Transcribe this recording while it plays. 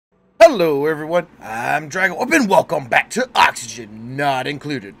Hello everyone, I'm Dragon and welcome back to Oxygen Not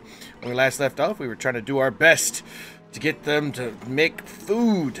Included. When we last left off, we were trying to do our best to get them to make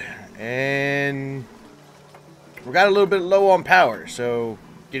food, and we got a little bit low on power, so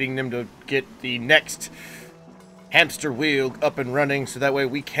getting them to get the next hamster wheel up and running so that way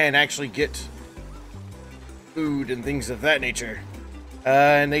we can actually get food and things of that nature.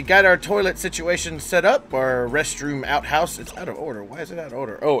 And they got our toilet situation set up, our restroom outhouse. It's out of order. Why is it out of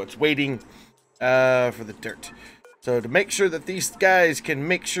order? Oh, it's waiting for the dirt. So to make sure that these guys can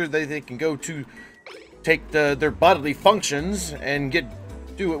make sure that they can go to take their bodily functions and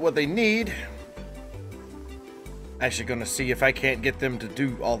do what they need. Actually going to see if I can't get them to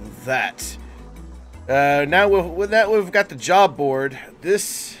do all of that. Now with that, we've got the job board.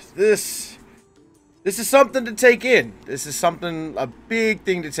 This is something to take in. This is a big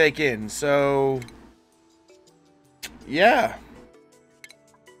thing to take in. So, yeah.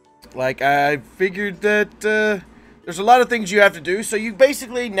 Like, I figured that there's a lot of things you have to do. So you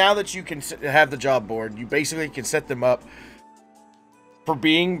basically, now that you can have the job board, you basically can set them up for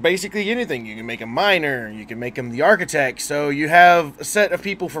being basically anything. You can make a miner, you can make them the architect. So you have a set of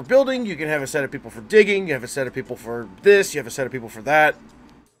people for building, you can have a set of people for digging, you have a set of people for this, you have a set of people for that.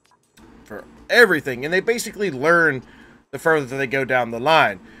 For everything, and they basically learn the further they go down the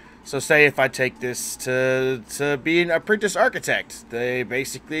line. So say if I take this to be an apprentice architect, they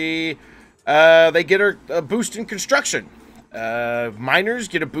basically they get a boost in construction. Miners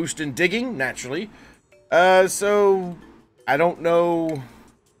get a boost in digging, naturally. So I don't know,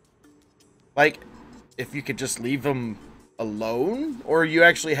 like, if you could just leave them alone, or you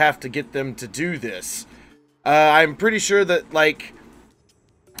actually have to get them to do this. I'm pretty sure that, like,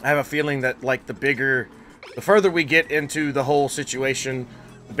 I have a feeling that, like, the further we get into the whole situation,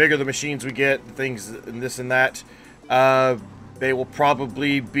 the bigger the machines we get, the things and this and that, they will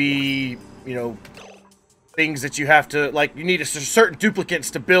probably be, you know, things that you have to, like, you need certain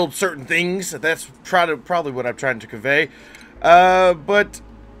duplicates to build certain things. That's probably what I'm trying to convey. But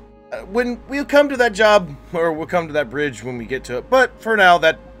when we'll come to that job, or we'll come to that bridge when we get to it. But for now,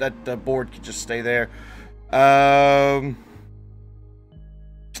 that board can just stay there.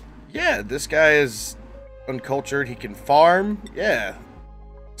 Yeah, this guy is uncultured. He can farm. Yeah.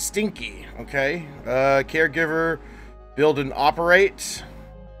 Stinky. Okay. Caregiver. Build and operate.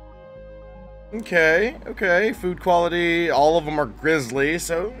 Okay. Okay. Food quality. All of them are grizzly,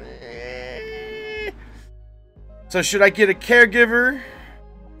 so... So should I get a caregiver?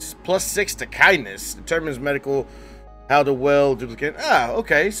 +6 to kindness. Determines medical... How to well duplicate. Ah,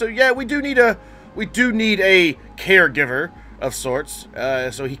 okay. So yeah, we do need a caregiver of sorts,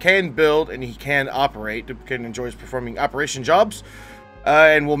 so he can build and he can operate. Duplicate enjoys performing operation jobs,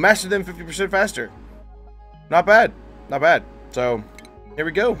 and will master them 50% faster. Not bad, not bad. So here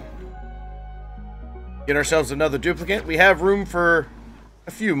we go. Get ourselves another duplicate. We have room for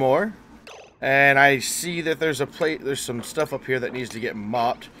a few more, and I see that there's some stuff up here that needs to get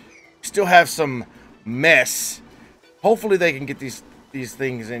mopped. Still have some mess. Hopefully they can get these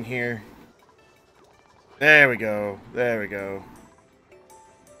things in here. There we go. There we go.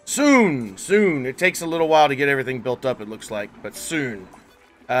 Soon. Soon. It takes a little while to get everything built up, it looks like. But soon.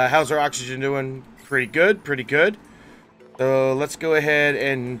 How's our oxygen doing? Pretty good. Pretty good. So let's go ahead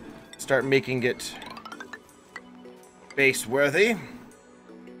and start making it base worthy.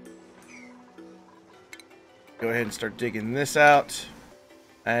 Go ahead and start digging this out.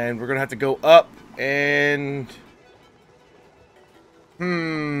 And we're going to have to go up and...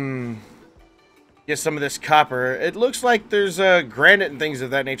 get some of this copper. It looks like there's granite and things of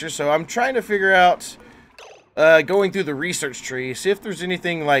that nature, so I'm trying to figure out, going through the research tree, see if there's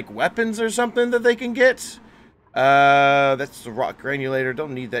anything like weapons or something that they can get. That's the rock granulator,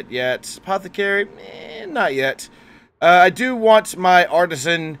 don't need that yet. Apothecary, not yet. I do want my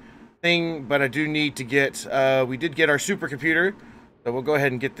artisan thing, but I do need to get, we did get our supercomputer, so we'll go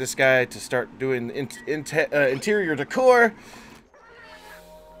ahead and get this guy to start doing interior decor.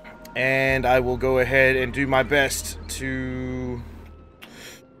 And I will go ahead and do my best to...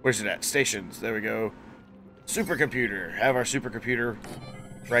 Where's it at? Stations. There we go. Supercomputer. Have our supercomputer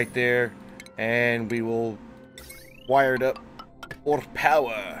right there. And we will wire it up for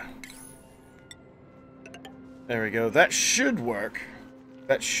power. There we go. That should work.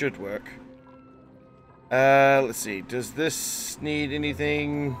 That should work. Let's see. Does this need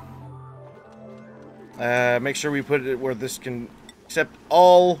anything? Make sure we put it where this can accept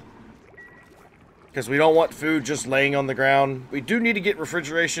all... Because we don't want food just laying on the ground. We do need to get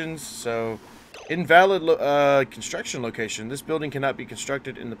refrigerations, so... Invalid construction location. This building cannot be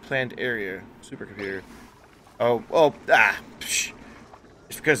constructed in the planned area. Supercomputer. Psh.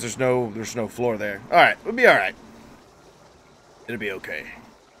 It's because there's no floor there. All right, we'll be all right. It'll be okay.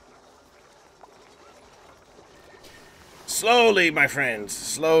 Slowly, my friends,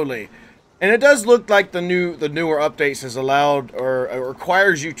 slowly. And it does look like the newer updates has allowed or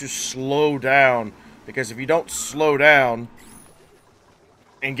requires you to slow down, because if you don't slow down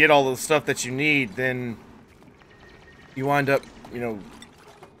and get all the stuff that you need, then you wind up, you know,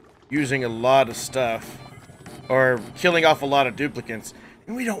 using a lot of stuff or killing off a lot of duplicates.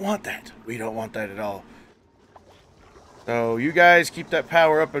 And we don't want that. We don't want that at all. So you guys keep that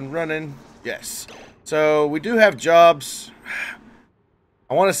power up and running. Yes. So we do have jobs.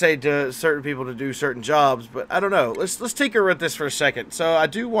 I want to say to certain people to do certain jobs, but I don't know. Let's tinker with this for a second. So I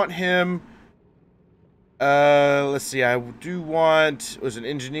do want him. Let's see. I do want was an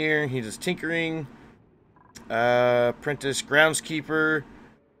engineer. He does tinkering. Apprentice groundskeeper.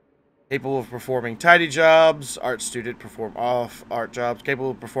 Capable of performing tidy jobs. Art student, perform off art jobs.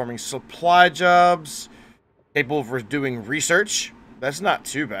 Capable of performing supply jobs. Capable of doing research. That's not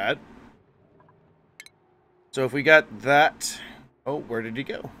too bad. So if we got that... Oh, where did he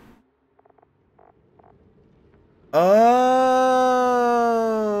go? Oh,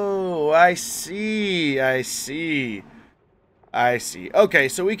 I see. I see. I see. Okay,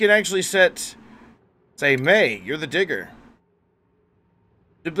 so we can actually set... Say, May, you're the digger.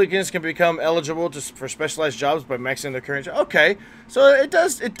 Duplicates can become eligible for specialized jobs by maxing their current job. Okay, so it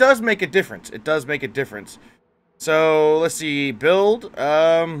does make a difference. It does make a difference. So let's see, build.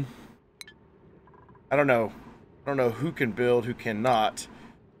 I don't know. I don't know who can build, who cannot.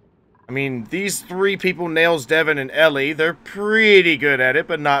 I mean, these three people, Nails, Devin, and Ellie, they're pretty good at it,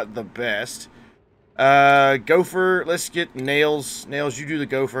 but not the best. Gopher, let's get Nails. Nails, you do the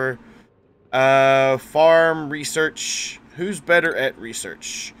Gopher. Farm, research. Who's better at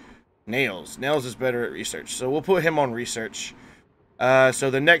research? Nails. Nails is better at research. So we'll put him on research. So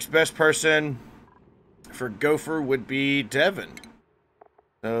the next best person for Gopher would be Devin.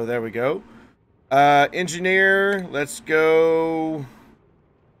 So there we go. Engineer, let's go.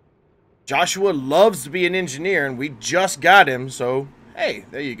 Joshua loves to be an engineer, and we just got him. So, hey,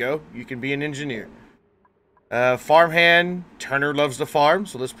 there you go. You can be an engineer. Farmhand, Turner loves to farm,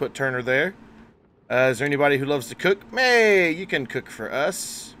 so let's put Turner there. Is there anybody who loves to cook? May, you can cook for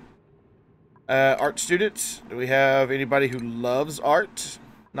us. Art students, do we have anybody who loves art?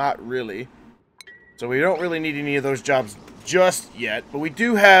 Not really. So we don't really need any of those jobs just yet, but we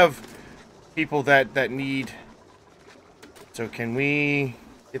do have people that need. So can we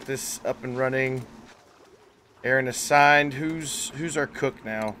get this up and running? Aaron assigned. Who's our cook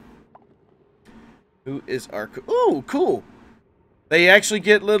now? Who is our cook? Ooh, cool. They actually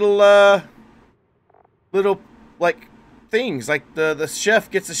get little like things, like the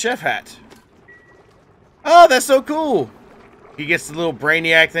chef gets a chef hat. Oh, that's so cool. He gets the little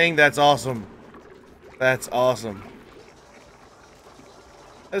brainiac thing. That's awesome. That's awesome.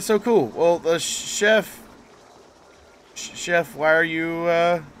 That's so cool. Well, the chef, why are you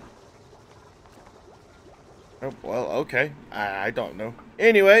oh, well, okay. I don't know.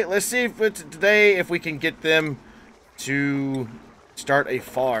 Anyway, let's see if today if we can get them to start a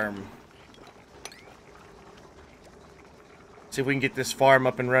farm. See if we can get this farm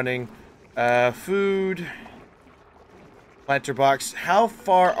up and running. Food. Planter box. How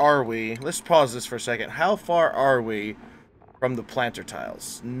far are we? Let's pause this for a second. How far are we from the planter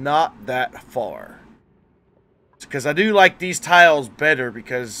tiles? Not that far. Because I do like these tiles better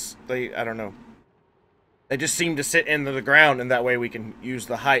because they, I don't know. They just seem to sit into the ground, and that way we can use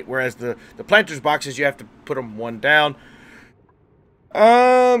the height. Whereas the planters boxes, you have to put them one down.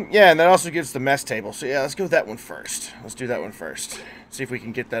 Yeah, and that also gives the mess table. So yeah, let's go with that one first. Let's do that one first. See if we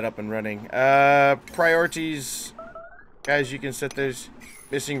can get that up and running. Priorities. Guys, you can set those.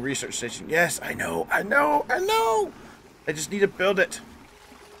 Missing research station. Yes, I know. I just need to build it.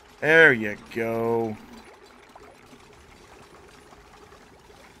 There you go.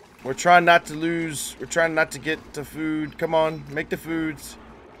 We're trying not to lose. We're trying not to get to food. Come on, make the foods.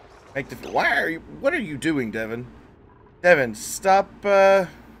 Make the. Why are you? What are you doing, Devin? Devin, stop. Why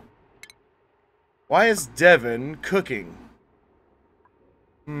is Devin cooking?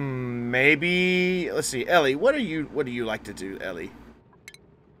 Maybe. Let's see, Ellie. What do you like to do, Ellie?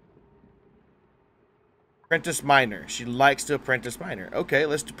 Apprentice miner. She likes to apprentice miner. Okay,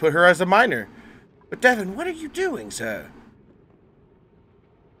 let's put her as a miner. But Devin, what are you doing, sir?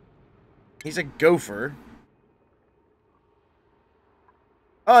 He's a gopher.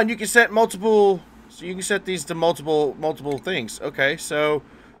 Oh, and you can set multiple. So you can set these to multiple things. Okay, so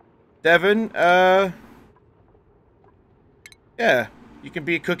Devin, yeah, you can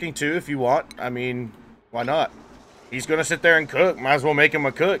be cooking too if you want. I mean, why not? he's going to sit there and cook. Might as well make him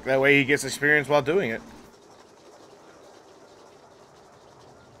a cook. That way he gets experience while doing it.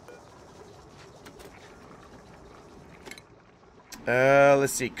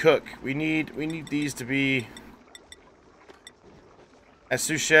 Let's see. Cook. We need these to be... As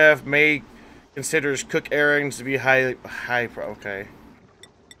sous chef, May considers cook errands to be high. Okay.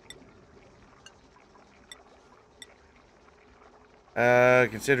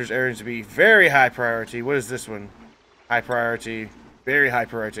 Considers errands to be very high priority. What is this one? High priority. Very high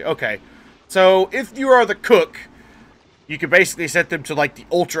priority. Okay. So, if you are the cook, you can basically set them to, like, the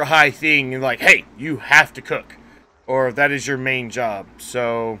ultra high thing and, like, hey, you have to cook. Or that is your main job.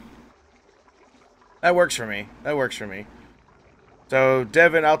 So, that works for me. That works for me. So,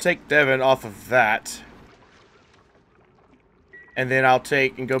 Devin, I'll take Devin off of that. And then I'll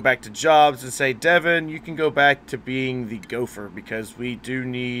take and go back to jobs and say, Devin, you can go back to being the gopher because we do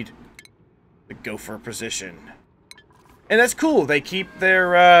need the gopher position. And that's cool. They keep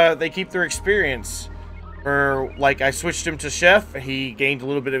their experience. Or like I switched him to chef, he gained a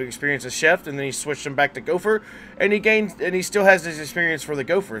little bit of experience as chef, and then he switched him back to gopher, and he still has his experience for the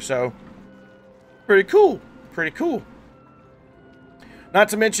gopher. So pretty cool. Pretty cool. Not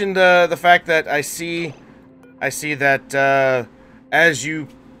to mention the fact that I see that as you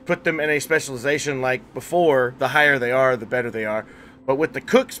put them in a specialization like before, the higher they are, the better they are. But with the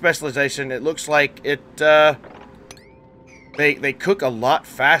cook specialization, it looks like they cook a lot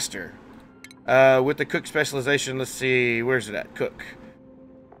faster. With the cook specialization, let's see, where's it at? Cook.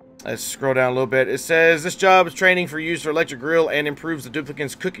 Let's scroll down a little bit. It says, this job is training for use of electric grill and improves the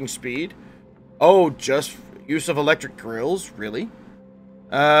duplicant's cooking speed. Oh, just use of electric grills? Really?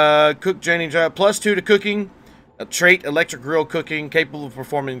 Cook training job. +2 to cooking. A trait, electric grill cooking, capable of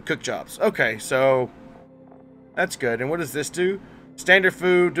performing cook jobs. Okay, so that's good. And what does this do? Standard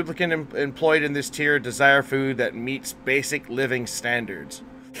food. Duplicant employed in this tier desire food that meets basic living standards.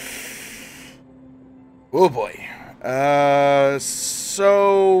 Oh boy.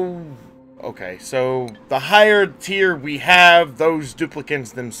 Okay, so the higher tier we have, those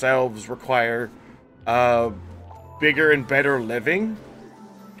duplicants themselves require bigger and better living.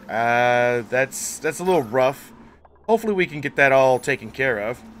 That's a little rough. Hopefully we can get that all taken care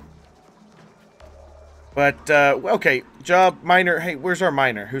of. But, okay, job, miner. Hey, where's our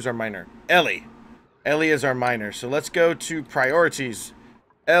miner? Who's our miner? Ellie. Ellie is our miner. So let's go to priorities.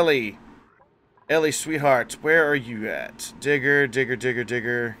 Ellie. Ellie, sweetheart, where are you at? Digger, digger, digger,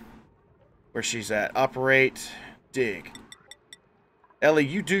 digger. Where she's at. Operate. Dig. Ellie,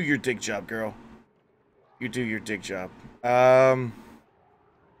 you do your dig job, girl. You do your dig job.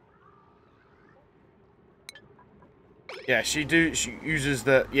 Yeah, she uses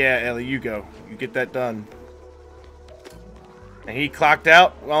the... Yeah, Ellie, you go. You get that done. And he clocked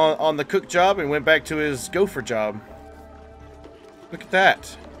out on the cook job and went back to his gopher job. Look at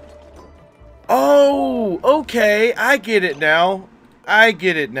that. Oh, okay. I get it now. I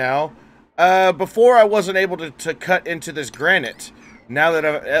get it now. Before I wasn't able to cut into this granite. Now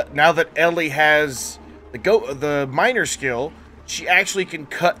that Ellie has the miner skill, she actually can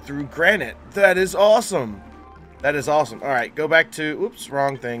cut through granite. That is awesome. That is awesome. All right, go back to... Oops,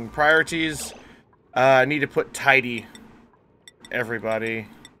 wrong thing. Priorities. I need to put tidy. Everybody.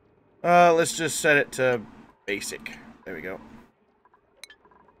 Let's just set it to basic. There we go.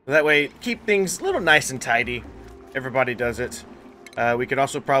 That way, keep things a little nice and tidy. Everybody does it. We could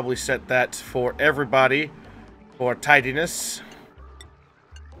also probably set that for everybody for tidiness.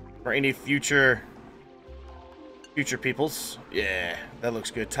 For any future peoples. Yeah, that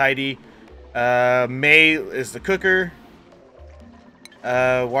looks good. Tidy. May is the cooker.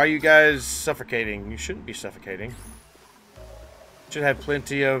 Why are you guys suffocating? You shouldn't be suffocating. Should have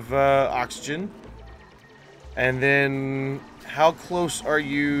plenty of oxygen. And then, how close are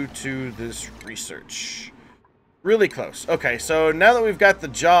you to this research? Really close. Okay, so now that we've got the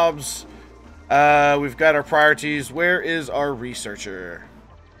jobs, we've got our priorities. Where is our researcher?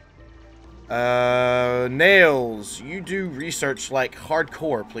 Nails, you do research like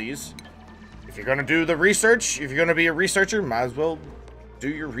hardcore, please. If you're gonna do the research, if you're gonna be a researcher, might as well do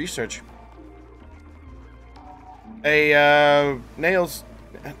your research. Hey, Nails,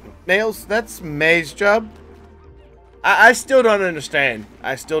 that's May's job. I still don't understand.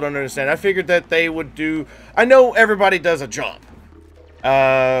 I still don't understand. I figured that they would do... I know everybody does a job.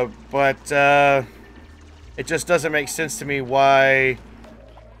 But it just doesn't make sense to me why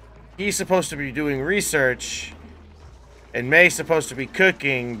he's supposed to be doing research and May's supposed to be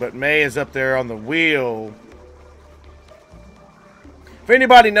cooking, but May is up there on the wheel. If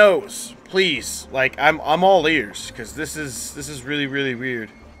anybody knows, please, like, I'm all ears, because this is really, really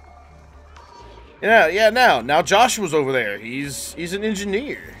weird. Yeah, now Joshua's over there. He's an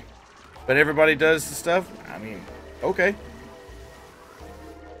engineer. But everybody does the stuff. I mean, okay.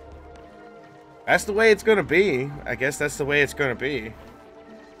 That's the way it's gonna be. I guess that's the way it's gonna be.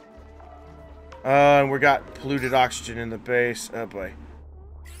 And we got polluted oxygen in the base. Oh boy.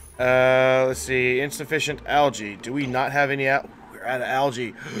 Let's see. Insufficient algae. Do we not have any we're out of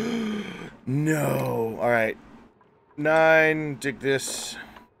algae. No. Alright. 9. Dig this.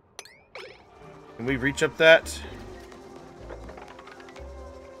 Can we reach up that?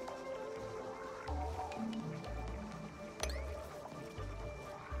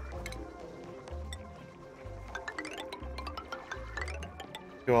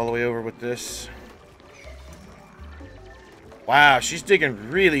 Go all the way over with this. Wow, she's digging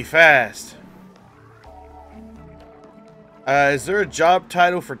really fast. Is there a job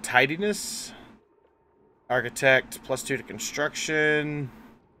title for tidiness? Architect, +2 to construction.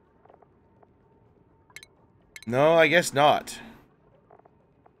 No, I guess not.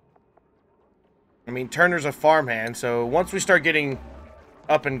 I mean, Turner's a farmhand, so once we start getting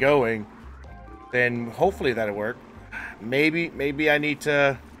up and going, then hopefully that'll work. Maybe I need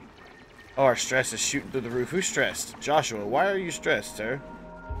to... Oh, our stress is shooting through the roof. Who's stressed? Joshua, why are you stressed, sir?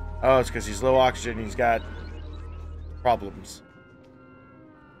 Oh, it's because he's low oxygen. He's got problems.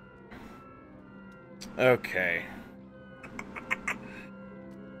 Okay.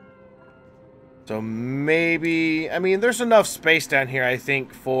 So maybe... I mean, there's enough space down here, I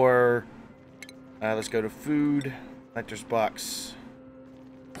think, for... let's go to food. Collector's box.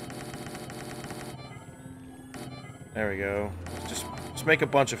 There we go. Just make a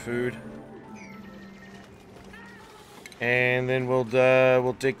bunch of food. And then we'll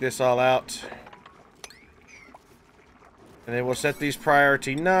dig this all out. And then we'll set these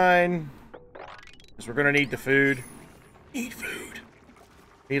priority 9. Because we're gonna need the food. Need food.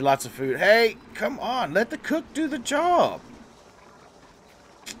 Need lots of food. Hey, come on, let the cook do the job.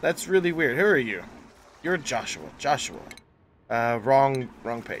 That's really weird. Who are you? You're Joshua. Joshua. Wrong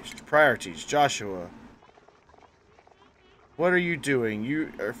page. Priorities. Joshua. What are you doing?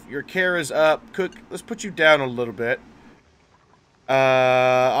 Your care is up. Cook, let's put you down a little bit.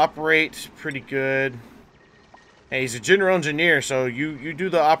 Operate, pretty good. Hey, he's a general engineer, so you do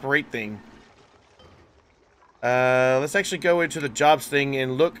the operate thing. Let's actually go into the jobs thing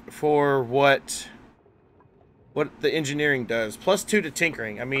and look for what the engineering does. +2 to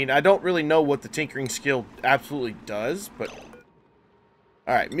tinkering. I mean, I don't really know what the tinkering skill absolutely does, but...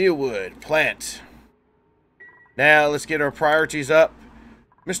 Alright, mealwood, plant. Now, let's get our priorities up.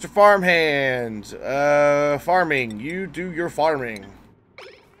 Mr. Farmhand, farming. You do your farming.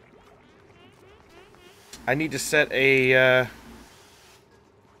 I need to set a, I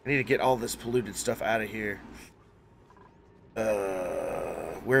need to get all this polluted stuff out of here.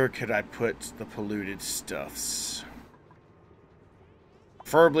 Where could I put the polluted stuffs?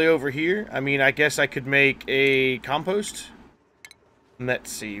 Preferably over here. I mean, I guess I could make a compost.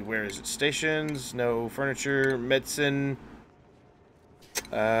 Let's see, where is it? Stations, no furniture, medicine,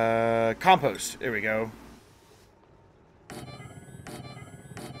 compost. There we go.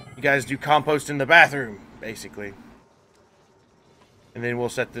 You guys do compost in the bathroom, basically. And then we'll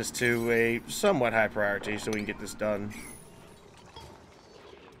set this to a somewhat high priority so we can get this done.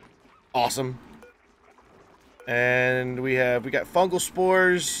 Awesome. And we got fungal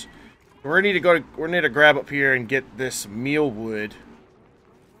spores. We need to grab up here and get this mealwood.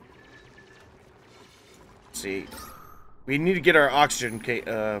 See, we need to get our oxygen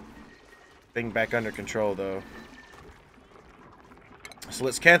thing back under control, though. So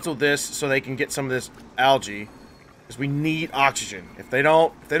let's cancel this so they can get some of this algae, because we need oxygen. If they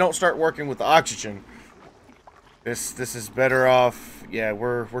don't start working with the oxygen, this is better off. Yeah,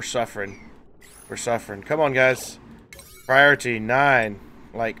 we're suffering. We're suffering. Come on, guys. Priority 9,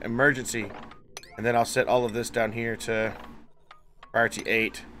 like emergency, and then I'll set all of this down here to priority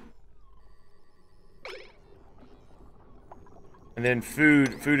 8. And then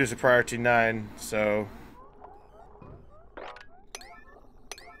food is a priority 9, so...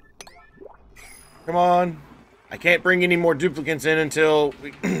 Come on. I can't bring any more duplicates in until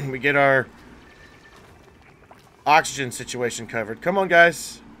we get our oxygen situation covered. Come on,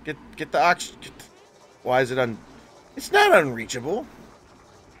 guys. Get the oxygen. Why is it It's not unreachable.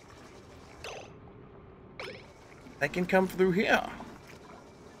 They can come through here.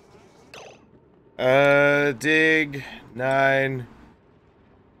 Dig 9.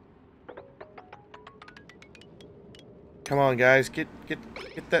 Come on, guys, get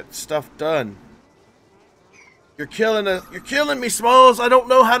that stuff done. You're killing me, Smalls. I don't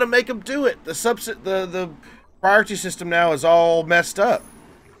know how to make them do it. The priority system now is all messed up.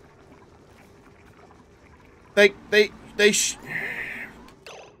 They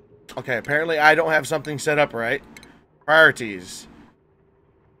Okay, apparently I don't have something set up right. Priorities.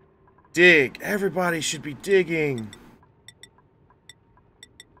 Dig. Everybody should be digging.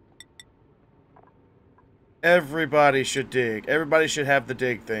 Everybody should dig. Everybody should have the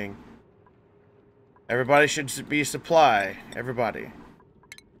dig thing. Everybody should be supply. Everybody.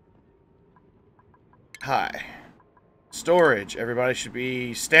 High. Storage. Everybody should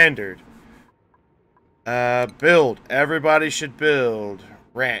be standard. Build. Everybody should build.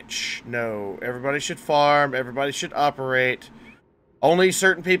 Ranch. No. Everybody should farm. Everybody should operate. Only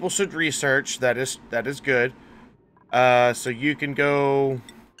certain people should research. That is good. So you can go.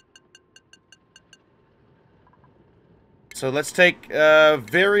 So let's take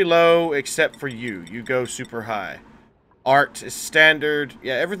very low except for you. You go super high. Art is standard.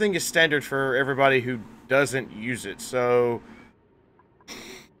 Yeah, everything is standard for everybody who doesn't use it. So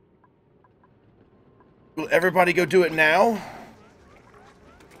will everybody go do it now?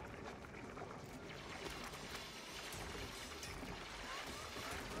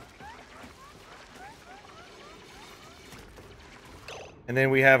 And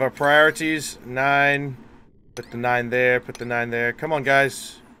then we have our priorities. 9. Put the 9 there. Put the 9 there. Come on,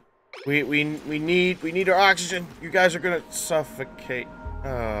 guys. We need our oxygen. You guys are gonna suffocate.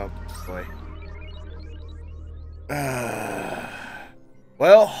 Oh boy.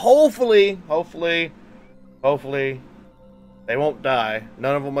 Well, hopefully they won't die.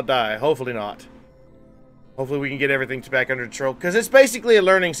 None of them will die. Hopefully not. Hopefully we can get everything back under control, because it's basically a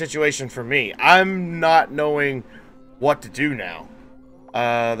learning situation for me. I'm not knowing what to do now.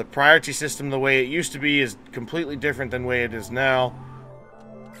 The priority system, the way it used to be, is completely different than the way it is now.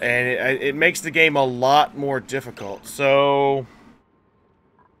 And it makes the game a lot more difficult. So,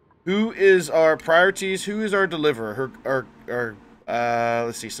 who is our priorities? Who is our deliverer?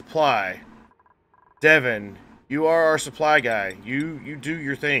 Let's see, supply. Devin, you are our supply guy. You do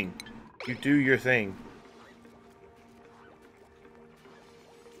your thing. You do your thing.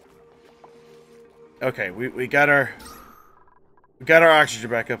 Okay, we got our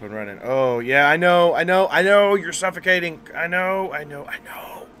oxygen back up and running. Oh, yeah, I know, you're suffocating. I know.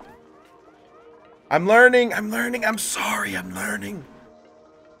 I'm learning, I'm sorry, I'm learning.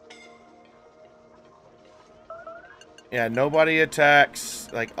 Yeah, nobody attacks.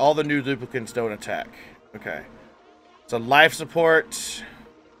 Like, all the new duplicants don't attack. Okay. So, life support.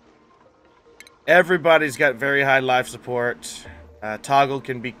 Everybody's got very high life support. Toggle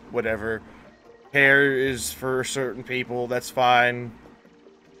can be whatever. Hair is for certain people, that's fine.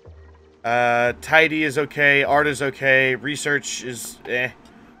 Tidy is okay, art is okay, research is eh.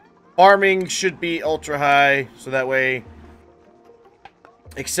 Farming should be ultra high, so that way,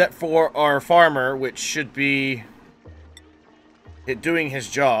 except for our farmer, which should be doing his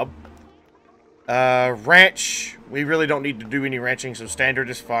job. Ranch, we really don't need to do any ranching, so standard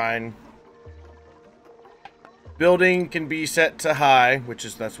is fine. Building can be set to high,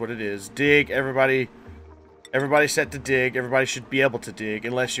 that's what it is. Dig, everybody set to dig. Everybody should be able to dig,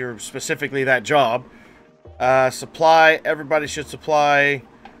 unless you're specifically that job. Supply, everybody should supply.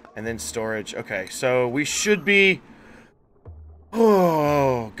 And then storage. Okay, so we should be...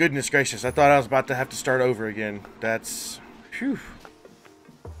 Oh, goodness gracious. I thought I was about to have to start over again. That's... Phew.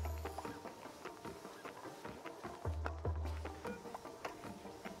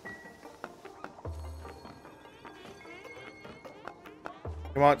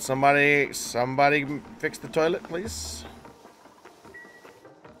 Come on, somebody fix the toilet, please.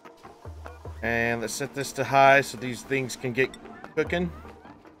 And let's set this to high so these things can get cooking.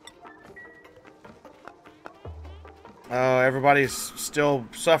 Oh, everybody's still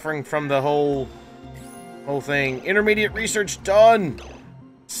suffering from the whole thing. Intermediate research done.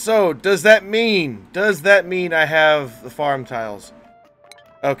 So, does that mean I have the farm tiles?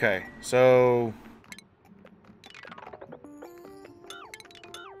 Okay, so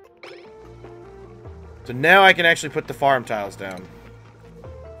now I can actually put the farm tiles down.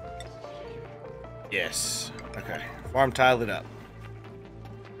 Yes. Okay. Farm tile it up.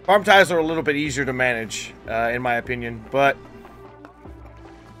 Farm tiles are a little bit easier to manage, in my opinion, but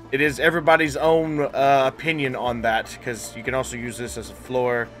it is everybody's own opinion on that, because you can also use this as a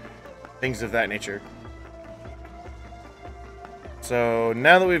floor, things of that nature. So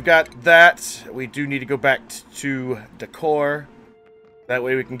now that we've got that, we do need to go back to decor. That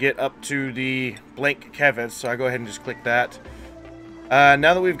way we can get up to the blank canvas, so I'll go ahead and just click that.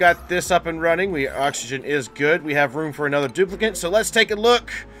 Now that we've got this up and running, oxygen is good. We have room for another duplicate, so let's take a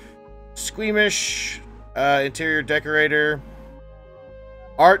look. Squeamish, interior decorator,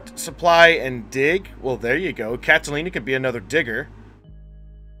 art, supply, and dig. Well, there you go. Catalina could be another digger.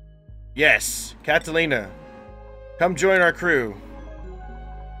 Yes, Catalina. Come join our crew.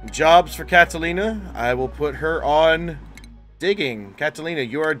 Jobs for Catalina. I will put her on digging. Catalina,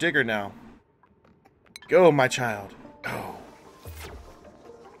 you are a digger now. Go, my child. Go.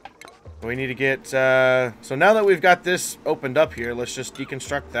 We need to get, so now that we've got this opened up here, let's just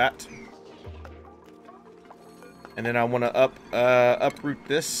deconstruct that. And then I want to uproot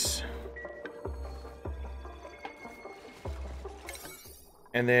this.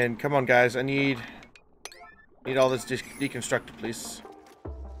 And then, come on guys, I need all this deconstructed, please.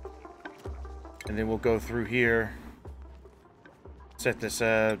 And then we'll go through here. Set this,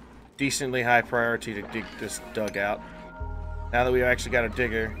 decently high priority to dig this dugout. Now that we've actually got a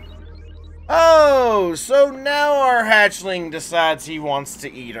digger. Oh, so now our hatchling decides he wants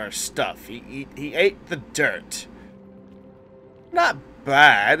to eat our stuff. He ate the dirt. Not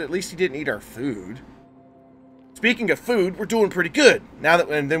bad. At least he didn't eat our food. Speaking of food, we're doing pretty good. Now that,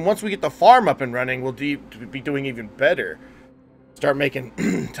 and then once we get the farm up and running, we'll be doing even better. Start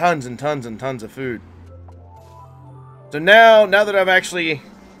making tons and tons and tons of food. So now that I've actually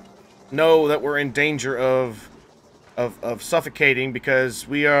know that we're in danger of suffocating because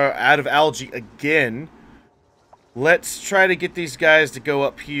we are out of algae again, let's try to get these guys to go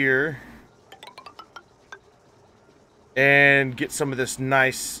up here and get some of this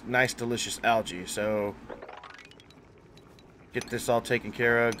nice delicious algae. So get this all taken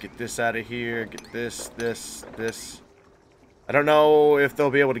care of, get this out of here, get this. I don't know if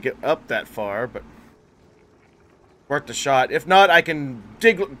they'll be able to get up that far, but worth the shot. If not, I can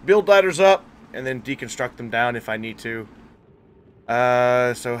build ladders up and then deconstruct them down if I need to.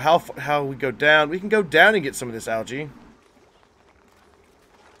 So how we go down? We can go down and get some of this algae.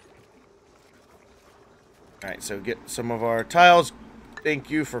 Alright, so get some of our tiles. Thank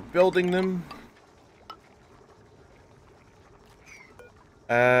you for building them.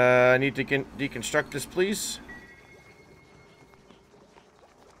 I need to deconstruct this, please.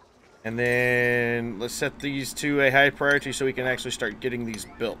 And then let's set these to a high priority so we can actually start getting these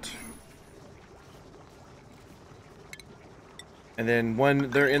built. And then when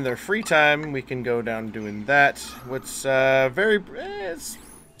they're in their free time, we can go down doing that. What's it's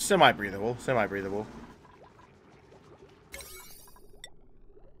semi-breathable.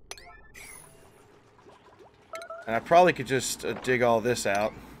 And I probably could just dig all this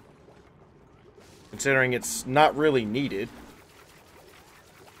out, considering it's not really needed.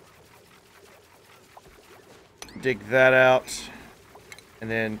 Dig that out, and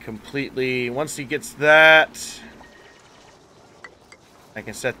then completely, once he gets that, I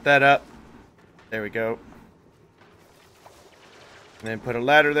can set that up. There we go. And then put a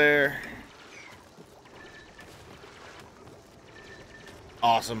ladder there.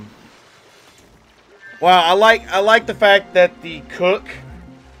 Awesome. Wow, I like the fact that the cook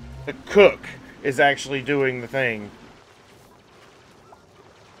is actually doing the thing.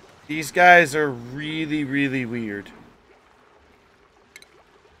 These guys are really, really weird.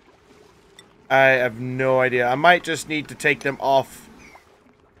 I have no idea. I might just need to take them off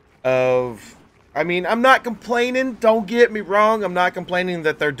of... I mean, I'm not complaining. Don't get me wrong. I'm not complaining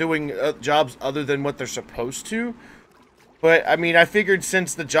that they're doing jobs other than what they're supposed to. But, I mean, I figured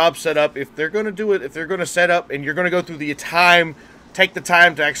since the job set up, if they're going to do it, if they're going to set up and you're going to go through the time, take the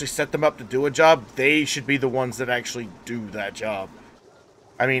time to actually set them up to do a job, they should be the ones that actually do that job.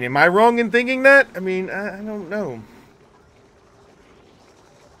 I mean, am I wrong in thinking that? I mean, I don't know.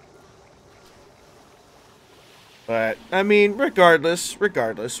 But, I mean, regardless, we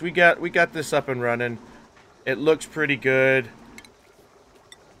got this up and running. It looks pretty good.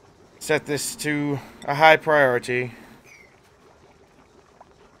 Set this to a high priority.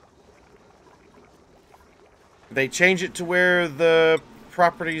 They change it to where the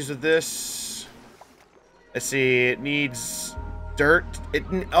properties of this... Let's see, it needs dirt.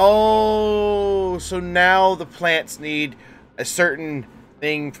 Oh, so now the plants need a certain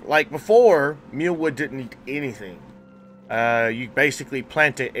thing. Like before, mealwood didn't need anything. You basically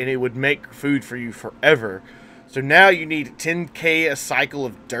plant it and it would make food for you forever. So now you need 10k a cycle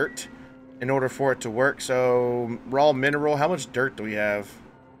of dirt in order for it to work. So raw mineral, how much dirt do we have?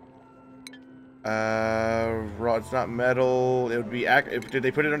 Raw, it's not metal. It would be, did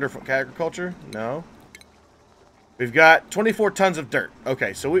they put it under agriculture? No. We've got 24 tons of dirt.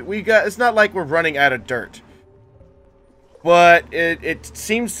 Okay, so we got, it's not like we're running out of dirt. But it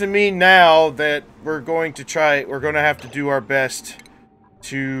seems to me now that we're going to have to do our best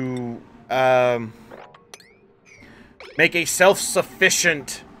to make a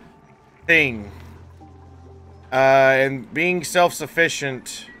self-sufficient thing. And being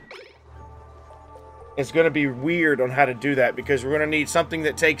self-sufficient is going to be weird on how to do that, because we're going to need something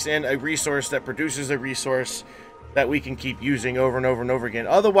that takes in a resource, that produces a resource, that we can keep using over and over and over again.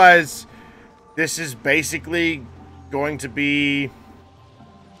 Otherwise, this is basically going to be...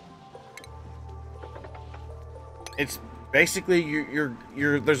 It's basically you're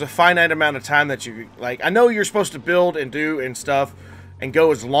there's a finite amount of time that you like. I know you're supposed to build and do and stuff and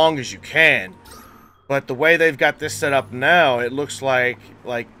go as long as you can, but the way they've got this set up now, it looks like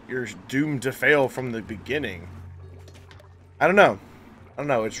you're doomed to fail from the beginning. I don't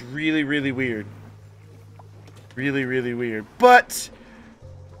know. It's really, really weird. Really, really weird. But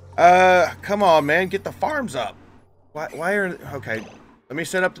come on, man, get the farms up. Why are... Okay, let me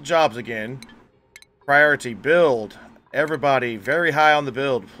set up the jobs again. Priority, build. Everybody, very high on the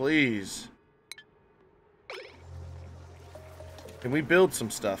build, please. Can we build some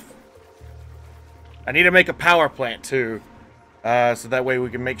stuff? I need to make a power plant, too. So that way we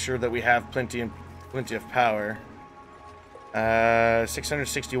can make sure that we have plenty of power.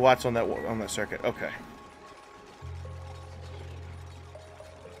 660 watts on that circuit. Okay.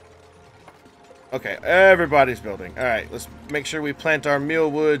 Okay, everybody's building. All right, let's make sure we plant our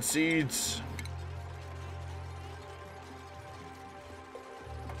mealwood seeds.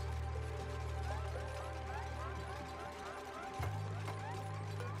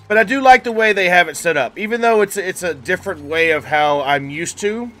 But I do like the way they have it set up. Even though it's a different way of how I'm used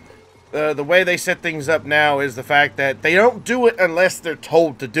to, the way they set things up now is the fact that they don't do it unless they're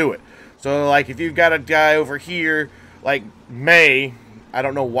told to do it. So, like, if you've got a guy over here, like May, I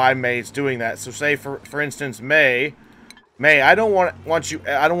don't know why May's doing that. So, say for instance, May, I don't want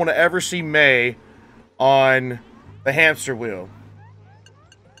to ever see May on the hamster wheel.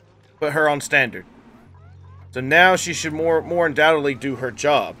 Put her on standard. So now she should more undoubtedly do her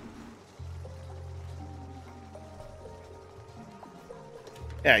job.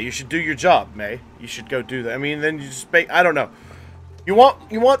 Yeah, you should do your job, May. You should go do that. I mean, then you just make... I don't know. You want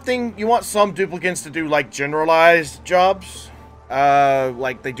some duplicants to do, like, generalized jobs.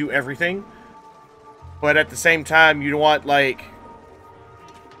 Like, they do everything. But at the same time, you want, like...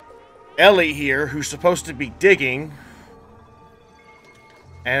 Ellie here, who's supposed to be digging...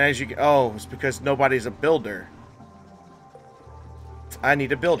 And as you can... Oh, it's because nobody's a builder. I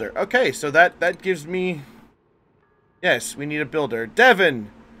need a builder. Okay, so that gives me... Yes, we need a builder.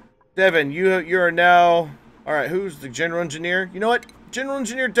 Devin! Devin, you are now... Alright, who's the general engineer? You know what? General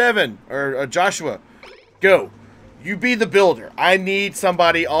engineer Devin. Or Joshua. Go. You be the builder. I need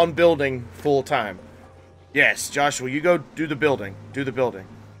somebody on building full time. Yes, Joshua, you go do the building. Do the building.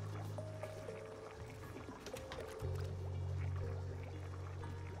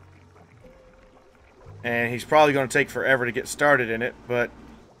 And he's probably going to take forever to get started in it, but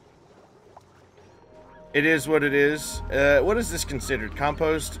it is what it is. What is this considered?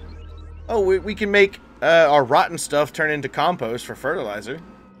 Compost? Oh, we can make our rotten stuff turn into compost for fertilizer.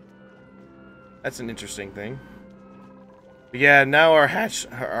 That's an interesting thing. But yeah, now our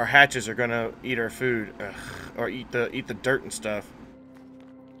hatches are going to eat our food. Ugh, or eat the dirt and stuff.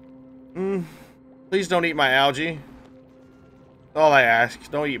 Please don't eat my algae. All I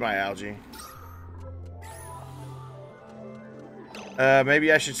ask, don't eat my algae.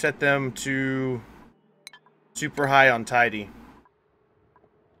 Maybe I should set them to super high on tidy.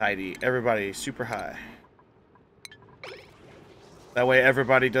 Tidy. Everybody, super high. That way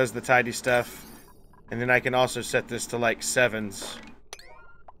everybody does the tidy stuff. And then I can also set this to like 7s.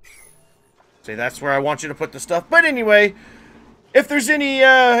 See, that's where I want you to put the stuff. But anyway, if there's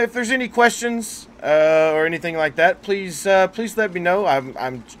any questions or anything like that, please let me know.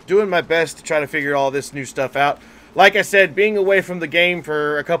 I'm doing my best to try to figure all this new stuff out. Like I said, being away from the game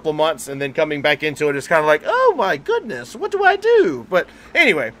for a couple of months and then coming back into it is kind of like, oh my goodness, what do I do? But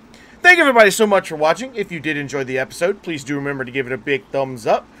anyway, thank everybody so much for watching. If you did enjoy the episode, please do remember to give it a big thumbs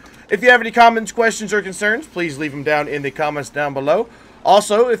up. If you have any comments, questions, or concerns, please leave them down in the comments down below.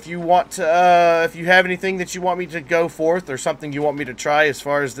 Also, if you want to, if you have anything that you want me to go forth or something you want me to try as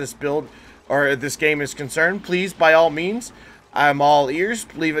far as this build or this game is concerned, please, by all means, I'm all ears.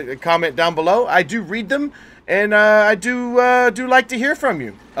 Leave a comment down below. I do read them. And I do like to hear from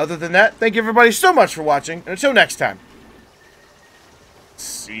you. Other than that, thank you everybody so much for watching. And until next time,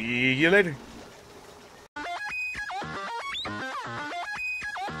 see you later.